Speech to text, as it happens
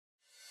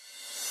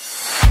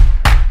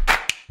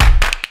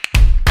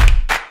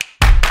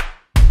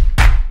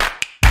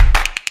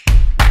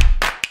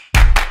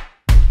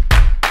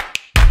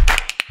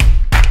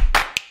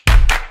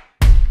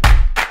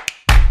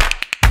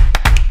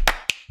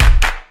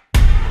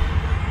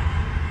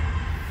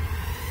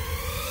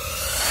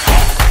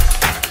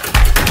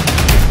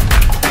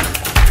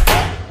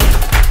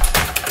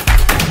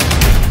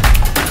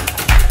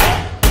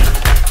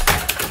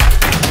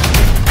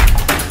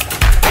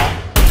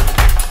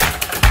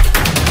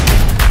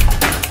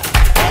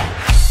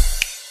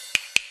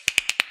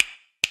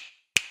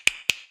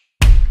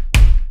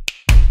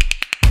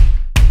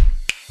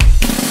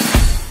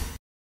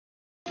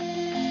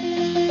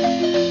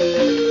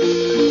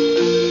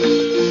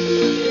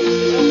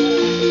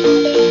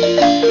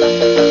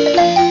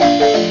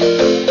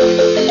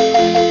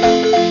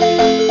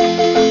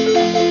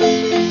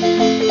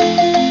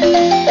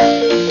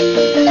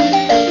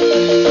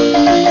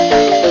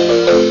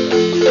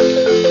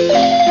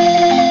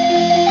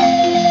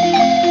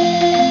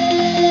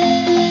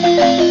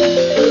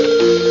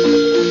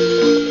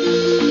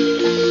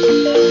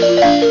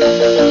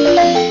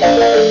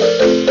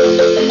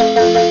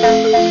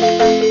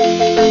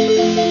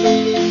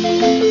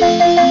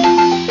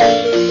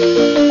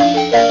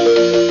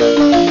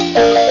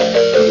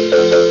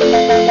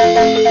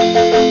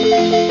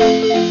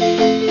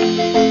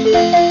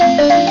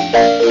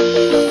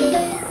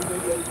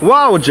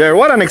Wow, Jer,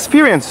 what an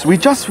experience. We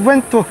just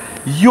went to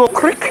Yo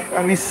Creek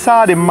and we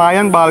saw the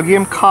Mayan ball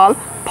game called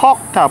Pok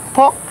Ta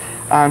Pok.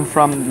 And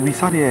we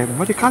saw the,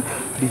 what do you call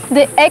it?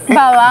 The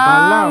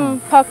Ekbalam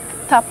Pok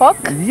Ta Pok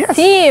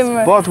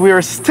team. But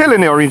we're still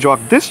in the Orange Walk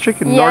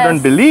district in northern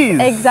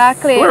Belize.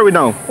 Exactly. Where are we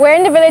now? We're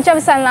in the village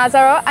of San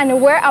Lazaro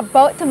and we're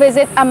about to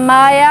visit a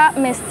Maya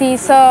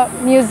Mestizo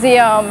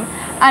Museum.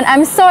 And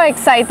I'm so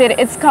excited.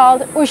 It's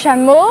called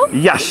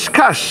Ushanmu.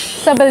 Yashkash.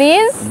 So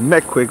Belize.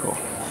 Mekwego.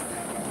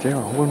 Jer,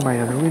 hold my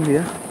hand, really,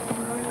 yeah?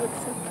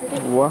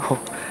 Wow.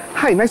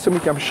 Hi, nice to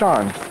meet you. I'm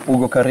Sean.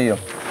 Hugo Carrillo.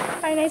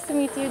 Hi, nice to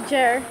meet you,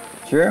 Jer.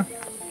 Sure.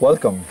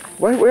 Welcome.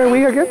 Where are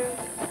we again?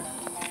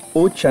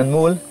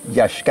 Uchanmul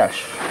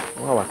Yashkash.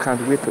 Wow, I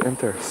can't wait to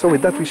enter. So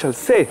with that we shall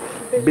say,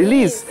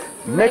 Belize,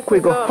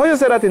 Mekwego. How you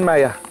say that in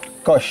Maya?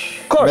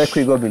 Kosh. Kosh.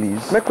 Mekwego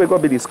Belize. Mekwego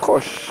Belize,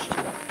 Kosh.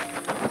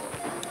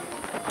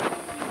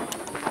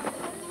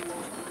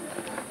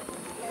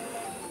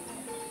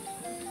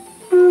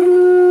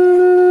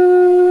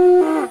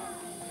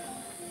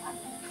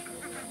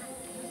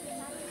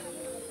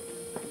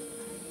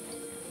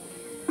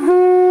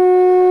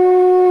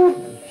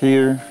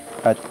 Here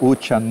at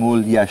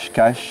Uchanmul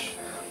Yashkash,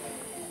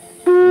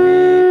 we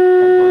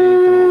are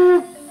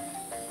going to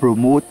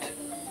promote,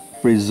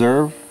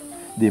 preserve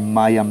the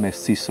Maya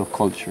Mestizo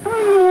culture.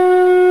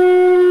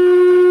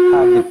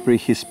 Have the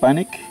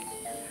pre-Hispanic,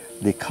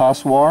 the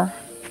Cos War,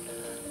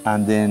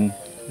 and then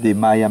the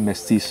Maya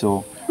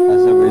Mestizo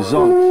as a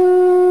result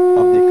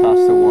of the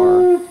Costa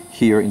War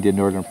here in the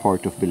northern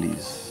part of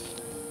Belize.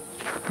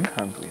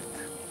 Can't wait.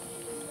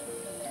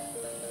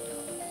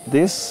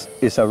 This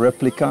is a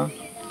replica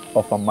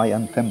of a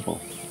Mayan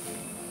temple,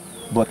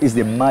 but it's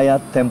the Maya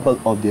temple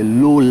of the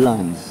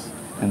lowlands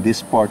in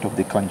this part of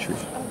the country.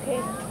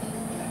 Okay.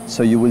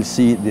 So you will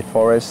see the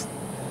forest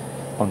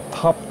on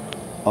top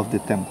of the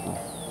temple.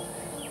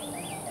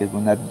 It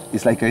will not,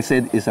 it's like I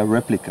said, it's a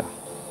replica.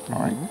 All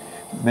right.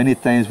 Many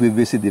times we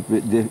visit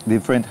the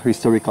different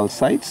historical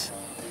sites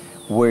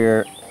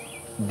where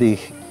the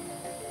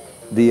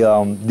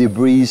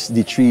debris,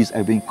 the trees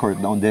are being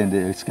cut down, then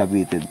they're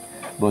excavated.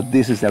 But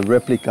this is a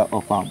replica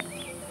of a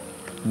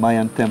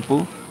Mayan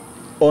temple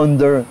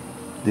under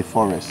the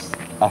forest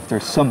after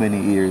so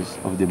many years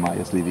of the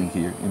Mayas living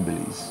here in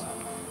Belize.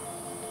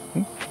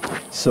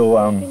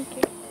 So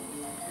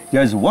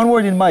there's one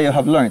word in Maya I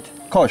have learned,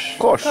 Kosh.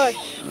 Kosh.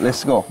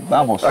 Let's go,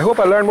 vamos. I hope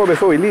I learn more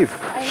before we leave.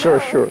 Sure.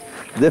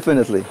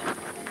 Definitely.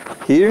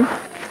 Here,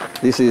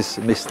 this is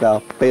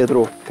Mr.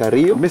 Pedro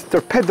Carrillo.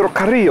 Mr. Pedro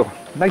Carrillo.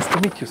 Nice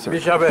to meet you, sir.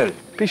 Pichabel,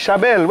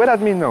 Pichabel, what does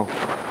that mean now?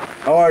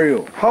 how are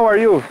you? How are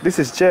you? This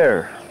is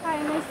Jer.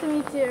 Hi, nice to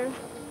meet you.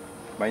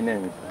 My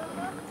name is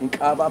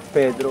Incaba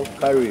Pedro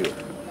Carrillo.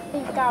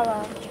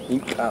 Ikawa.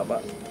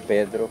 Incaba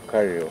Pedro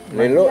Carrillo.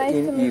 Lelo Nice to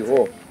in meet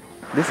Iho.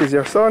 This is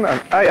your son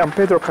and I am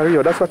Pedro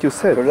Carrillo. That's what you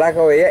said. Tolaka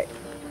Oye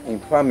in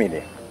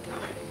family.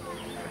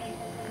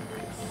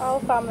 Our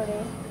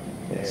family.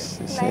 Yes,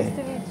 Nice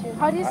to meet you.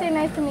 How do you say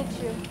nice to meet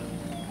you?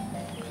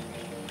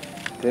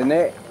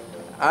 Tene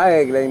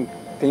Alegren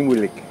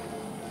Timbulik.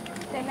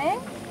 Tene?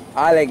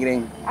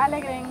 Alegren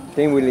Alegren.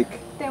 Timbulik.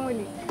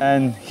 Tenwili.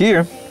 And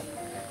here,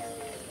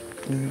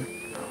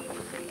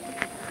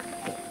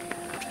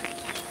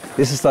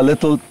 this is a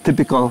little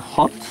typical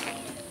hut,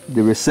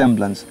 the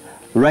resemblance.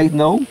 Right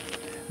now,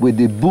 with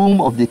the boom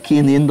of the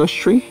cane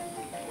industry,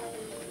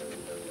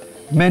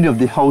 many of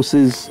the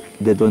houses,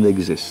 they don't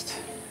exist.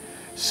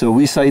 So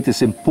we say it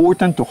is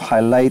important to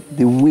highlight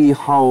the way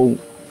how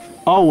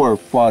our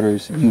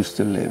fathers used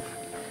to live.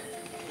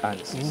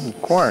 And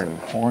Corn.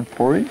 corn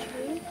porridge.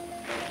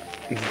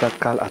 Is that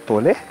called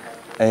atole?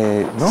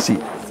 No? Si.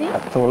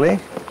 Atole.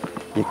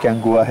 You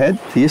can go ahead,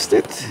 taste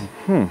it.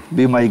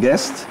 Be my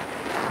guest.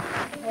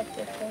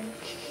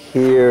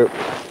 Here,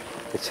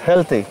 it's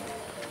healthy.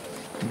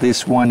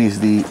 This one is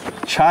the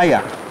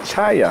chaya.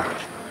 Chaya.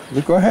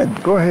 You go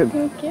ahead. Go ahead.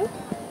 Thank you.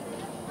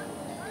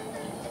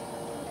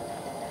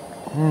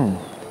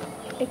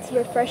 It's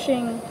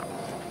refreshing.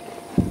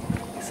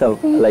 So,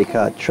 like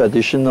a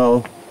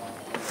traditional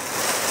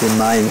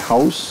Mayan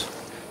house,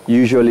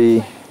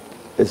 usually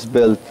it's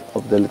built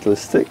of the little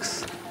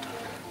sticks,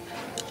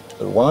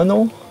 the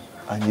guano,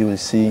 and you will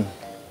see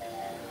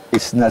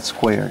it's not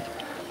squared.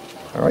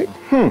 All right?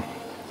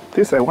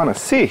 This I want to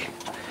see.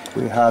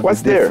 We have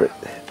What's there?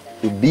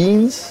 The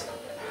beans.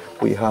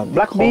 We have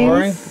Black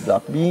corn, beans?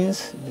 black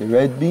beans, the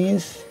red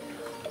beans.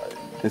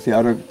 There's the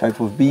other type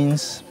of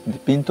beans, the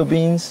pinto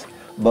beans.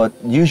 But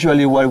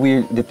usually what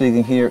we're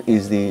depicting here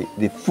is the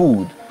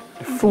food.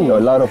 The food. A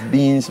lot of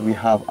beans. We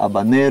have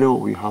habanero.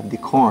 We have the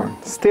corn.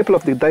 Staple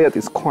of the diet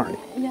is corn.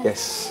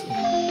 Yes.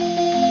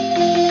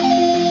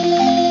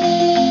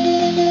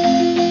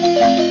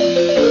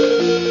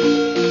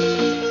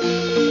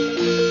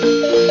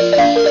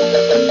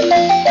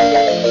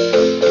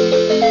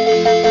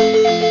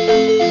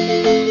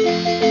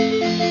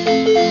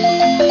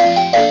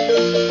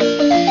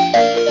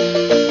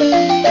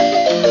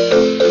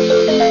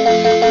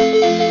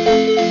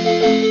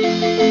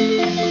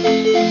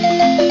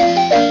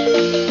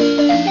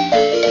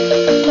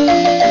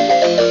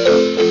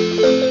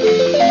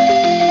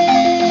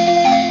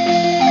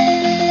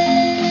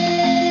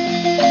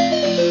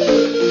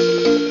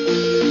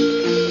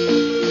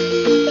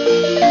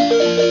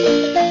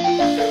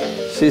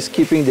 she's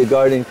keeping the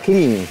garden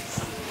clean.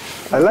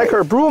 I like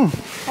her broom.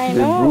 I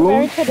The know,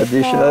 broom, very additional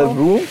traditional.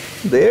 broom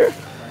there.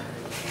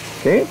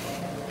 Okay.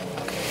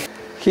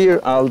 Here,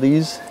 all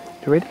these,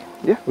 You ready?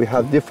 Yeah. we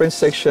have different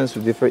sections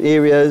with different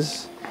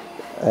areas,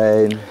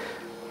 and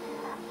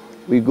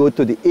we go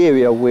to the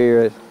area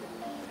where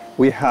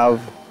we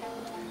have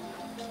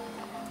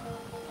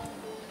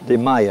the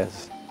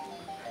Mayas.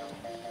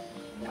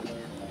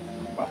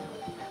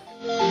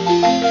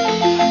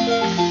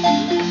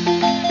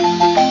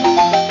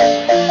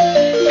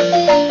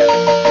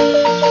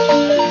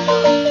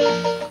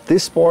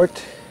 This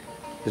part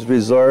is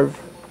reserved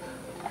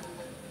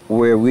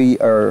where we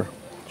are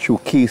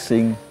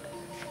showcasing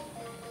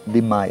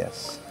the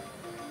Mayas.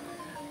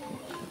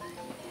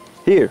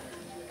 Here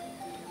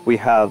we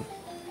have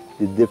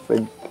the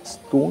different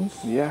stones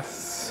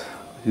Yes.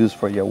 used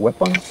for your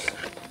weapons.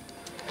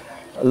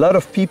 A lot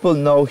of people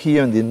know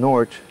here in the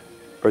north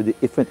or the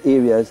different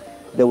areas,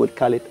 they would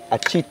call it a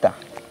cheetah.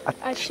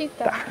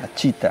 Ashita. A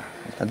cheetah,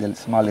 a little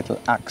small little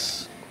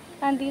axe.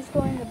 And these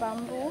go in the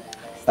bamboo.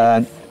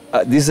 And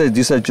these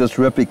are just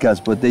replicas,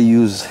 but they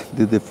use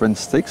the different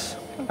sticks,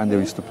 and they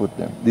used to put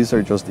them. These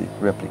are just the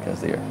replicas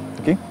there.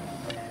 Okay.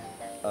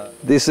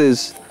 This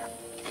is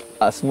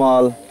a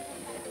small.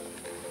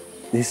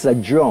 This is a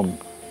drum.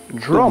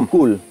 Drum.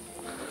 Tumkul.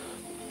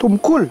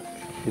 Tumkul.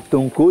 The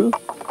tumkul,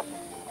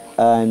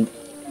 and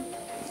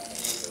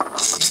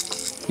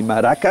the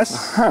maracas.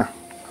 Huh.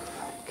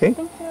 Okay.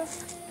 Thank you.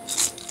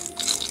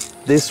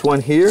 This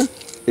one here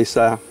is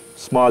a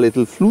small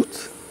little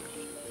flute.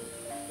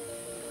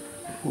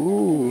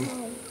 Ooh.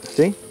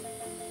 Okay.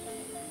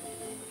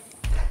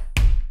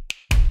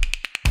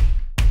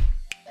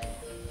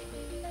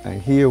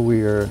 And here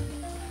we are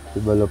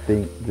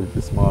developing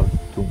the small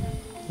tomb.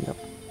 Yep.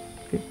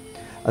 Okay.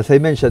 As I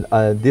mentioned,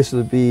 this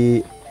will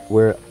be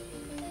where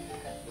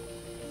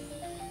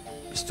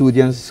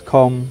students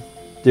come,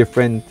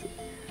 different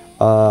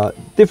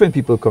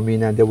people come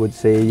in, and they would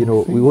say, you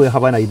know, we will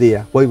have an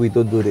idea why we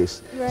don't do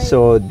this. Right.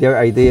 So their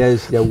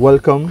ideas, they're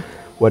welcome.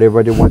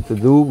 Whatever they want to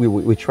do,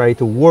 we try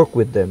to work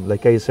with them.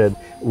 Like I said,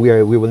 we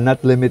will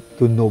not limit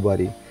to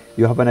nobody.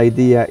 You have an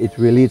idea, it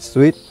relates to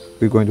it,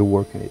 we're going to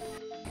work on it.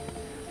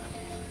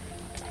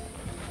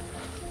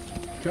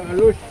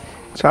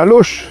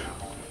 Chalush.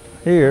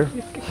 Here,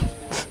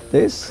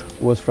 this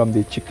was from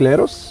the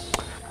Chicleros.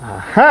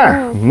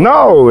 Aha.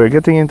 Now we're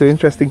getting into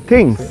interesting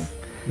things.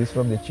 This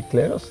from the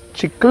Chicleros.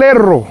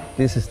 Chiclero.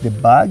 This is the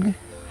bag.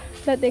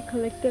 That they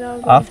collected all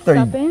the After,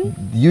 stuff in.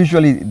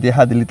 usually they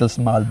had a little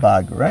small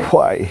bag, right?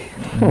 Why?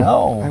 I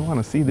No,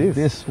 want to see this.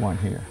 this one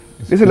here.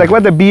 This is like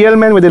what the BL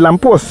men with the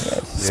lampos.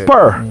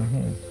 Spur.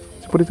 Mhm.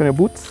 So put it on your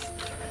boots.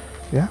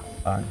 Yeah.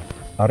 And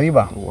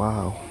arriba.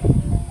 Wow.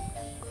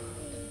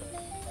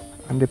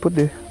 And they put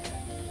the.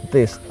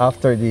 This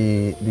after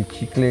the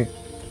chicle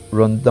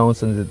run down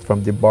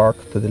from the bark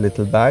to the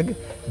little bag.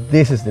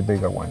 This is the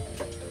bigger one.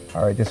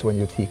 All right, this one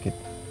you take it.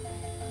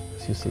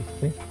 As you see.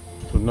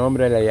 Su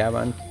nombre le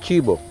llaman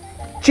chivo.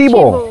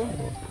 Chibo.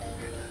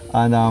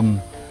 And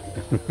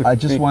I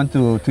just want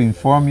to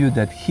inform you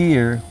that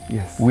here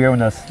Yes. we are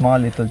on a small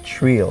little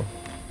trail.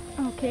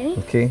 Okay.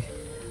 Okay,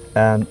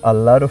 and a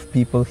lot of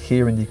people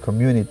here in the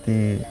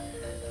community,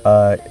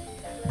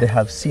 they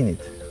have seen it,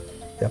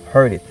 they have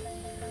heard it.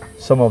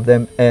 Some of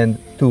them end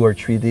 2 or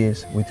 3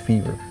 days with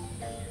fever.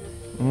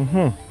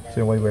 Mm-hmm.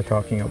 So what we're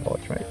talking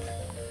about, right?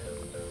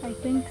 I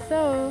think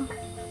so.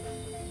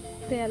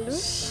 The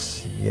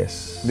alush?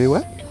 Yes. The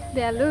what?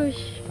 The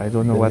alush. I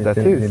don't know what that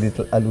The is.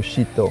 little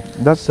alushito.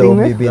 That So thing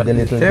there? maybe the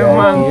little Tell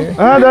guy man. here.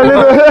 Ah, the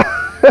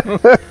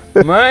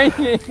little. Mãe,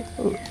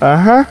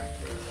 Uh-huh.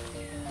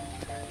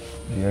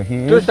 They're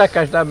here. tú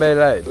sacas la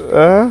Belize.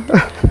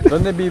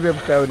 ¿Dónde vive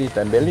usted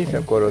ahorita? ¿En Belize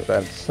o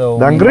Corozal? So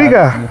Dangriga.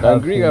 we have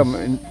Dangriga,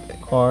 his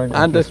corn and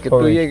antes his que tú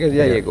porridge llegues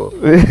ya there. llegó.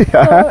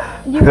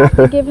 So you have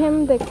to give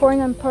him the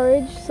corn and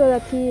porridge so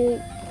that he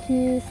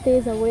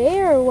stays away,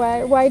 or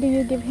why do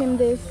you give him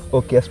this?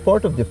 Okay, as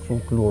part of the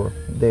folklore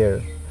there,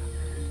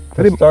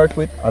 to Very- start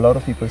with, a lot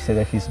of people say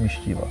that he's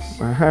mischievous.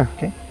 Uh-huh.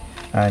 Okay,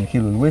 and he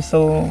will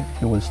whistle,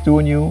 he will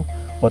stone you,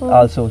 but Oh,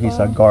 also he's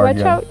a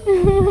guardian. Watch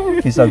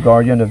out. He's a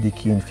guardian of the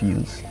cane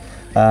fields,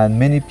 and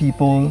many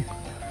people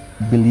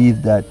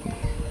believe that,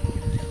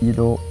 you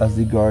know, as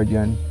the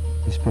guardian,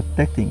 is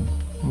protecting.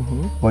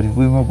 Mm-hmm. But if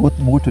we go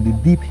more to the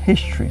deep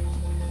history,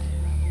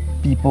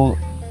 people,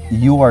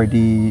 you are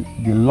the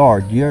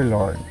Lord, your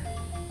Lord.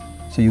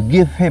 So you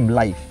give him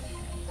life.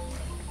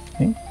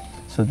 Okay?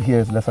 So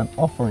here's that's an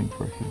offering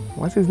for him.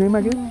 What's his name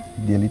again?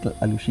 The little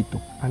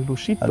alushito.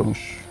 Alushito.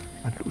 Alush.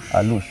 Alush.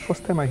 Alush.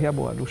 First time I hear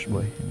about Alush,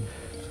 boy.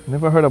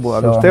 Never heard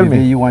about So Alush. Tell maybe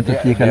me. you want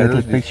to take a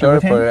little picture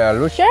with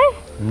him? Sure.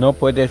 No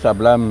puedes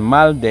hablar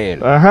mal de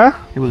él. Uh-huh.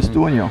 He will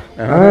stone you.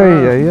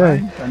 Ay, ay,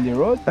 ay. On the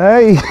road?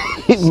 Ay,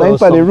 So mine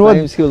for the road.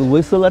 sometimes he'll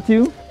whistle at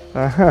you.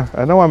 Uh-huh.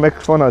 I don't want to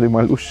make fun of the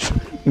Malush.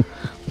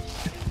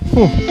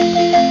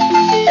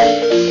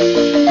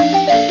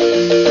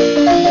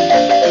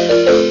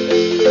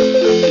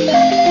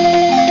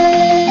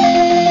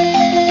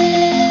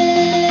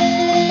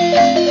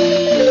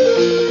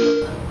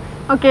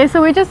 Okay,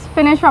 so we just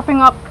finished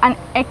wrapping up an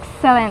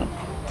excellent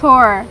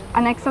tour,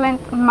 an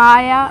excellent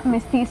Maya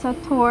Mestizo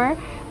tour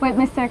with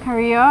Mr.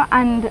 Carrillo,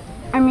 and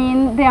I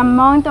mean the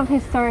amount of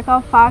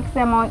historical facts,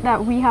 the amount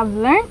that we have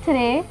learned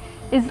today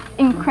is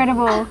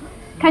incredible.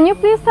 Can you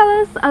please tell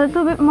us a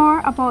little bit more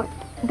about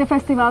the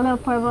Festival del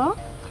Pueblo?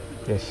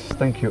 Yes,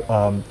 thank you.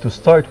 To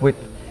start with,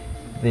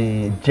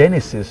 the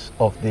genesis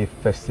of the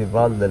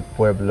Festival del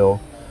Pueblo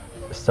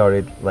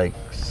started like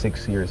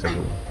 6 years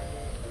ago.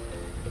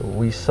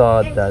 We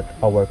saw that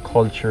our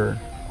culture,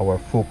 our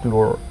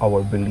folklore,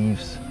 our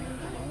beliefs,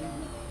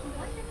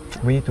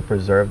 we need to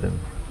preserve them.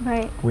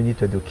 Right. We need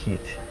to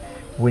educate.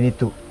 We need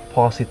to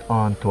pass it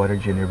on to other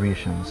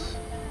generations.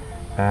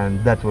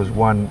 And that was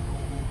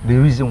the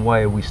reason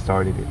why we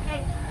started it.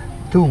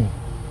 Two,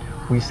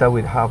 we saw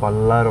we'd have a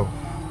lot of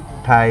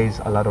ties,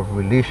 a lot of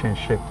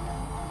relationship,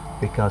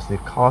 because the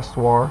cost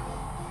war,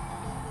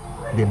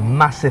 the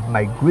massive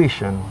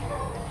migration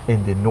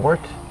in the north,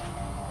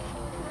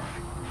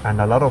 and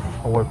a lot of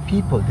our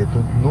people, they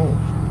don't know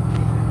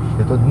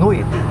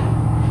it.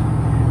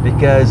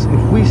 Because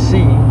if we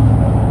see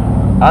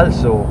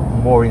also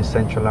more in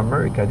Central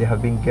America, they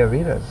have been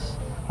guerrillas.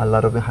 A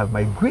lot of them have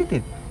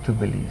migrated to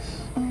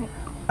Belize.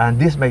 And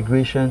this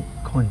migration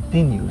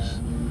continues.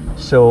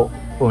 So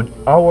on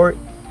our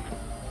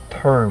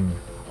term,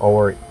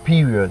 our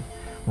period,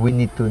 we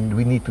need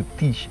to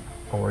teach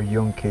our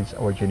young kids,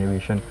 our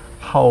generation,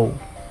 how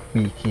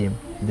we came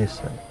this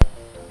side.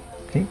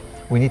 Okay?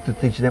 We need to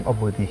teach them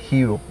about the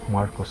hero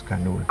Marcos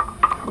Canul.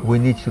 We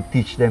need to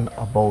teach them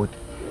about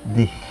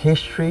the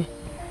history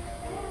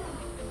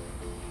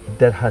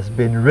that has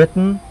been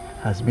written,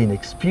 has been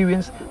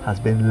experienced, has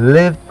been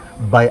lived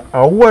by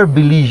our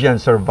Belizean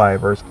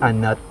survivors and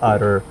not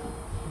other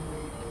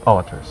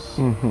authors.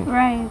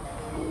 Right.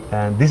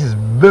 And this is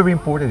very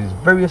important, it's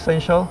very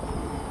essential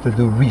to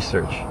do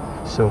research.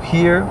 So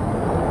here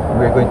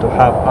we're going to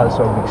have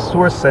also a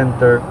resource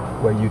center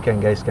where you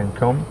guys can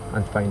come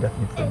and find that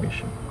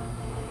information.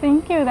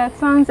 Thank you. That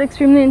sounds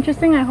extremely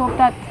interesting. I hope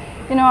that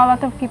a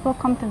lot of people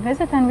come to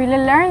visit and really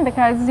learn,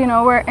 because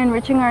we're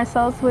enriching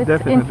ourselves with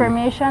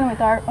information, with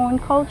our own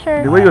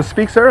culture. The way you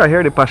speak, sir, I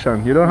hear the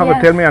passion. You don't have Yes.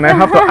 to tell me, and I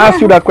have to ask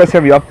you that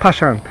question. You have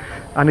passion,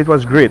 and it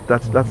was great.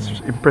 That's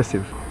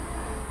impressive.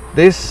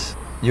 This,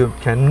 you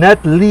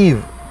cannot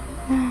leave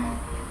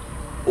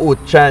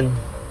Uchan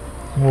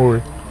Mur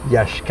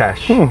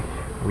Yashkash.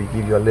 We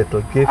give you a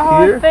little gift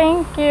Oh, here,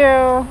 thank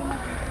you.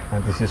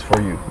 and this is for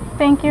you.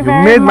 Thank you You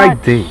very made much.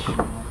 my day.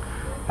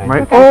 And My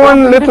Look at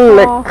own that little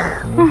beautiful. lake.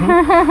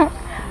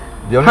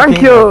 the only Thank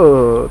thing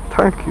you.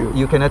 Thank you.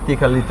 you cannot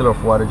take a little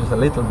of water, just a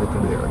little bit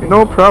in there. Okay?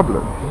 No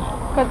problem.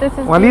 But this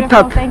is Juanita.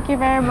 beautiful. Thank you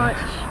very much.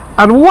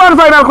 And one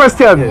final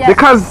question, Yes.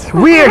 because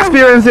we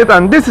experience it,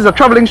 and this is a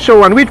traveling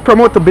show, and we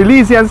promote the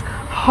Belizeans.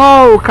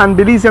 How can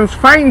Belizeans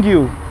find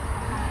you? You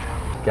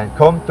can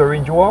come to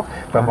Orange Walk.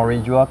 From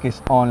Orange Walk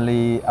is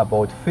only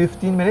about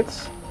 15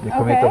 minutes. The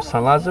community Okay. of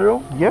San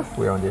Lazaro. Yes.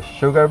 We're on the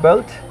sugar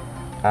belt,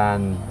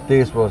 and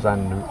this was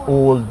an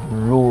old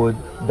road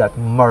that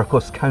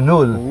Marcos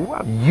Canul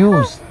What?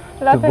 used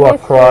to Lot of go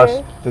across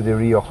history. to the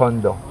Rio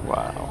Hondo.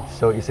 Wow.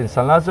 So it's in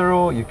San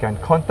Lazaro. You can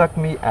contact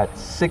me at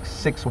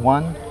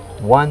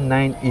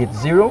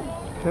 661-1980,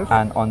 Yes.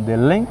 and on the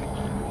link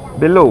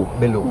Below.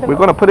 below. We're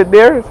going to put it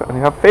there, and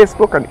you have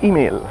Facebook and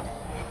email.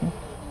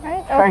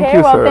 Right. Thank Okay.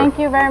 you, Well, sir. thank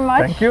you very much.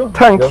 Thank you.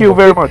 Thank Don't you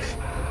very forget. much.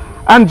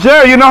 And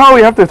Jer, you know how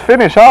we have to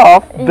finish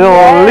off?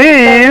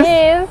 Belize.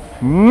 Belize.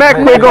 Make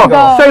we Make we go.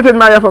 go. Say it in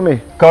Maya for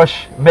me.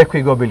 Kosh, make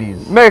we go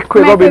Belize. Make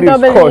we go Make we go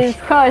Belize. Belize.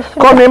 Kosh. Kosh.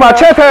 Come me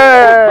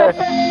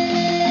machete.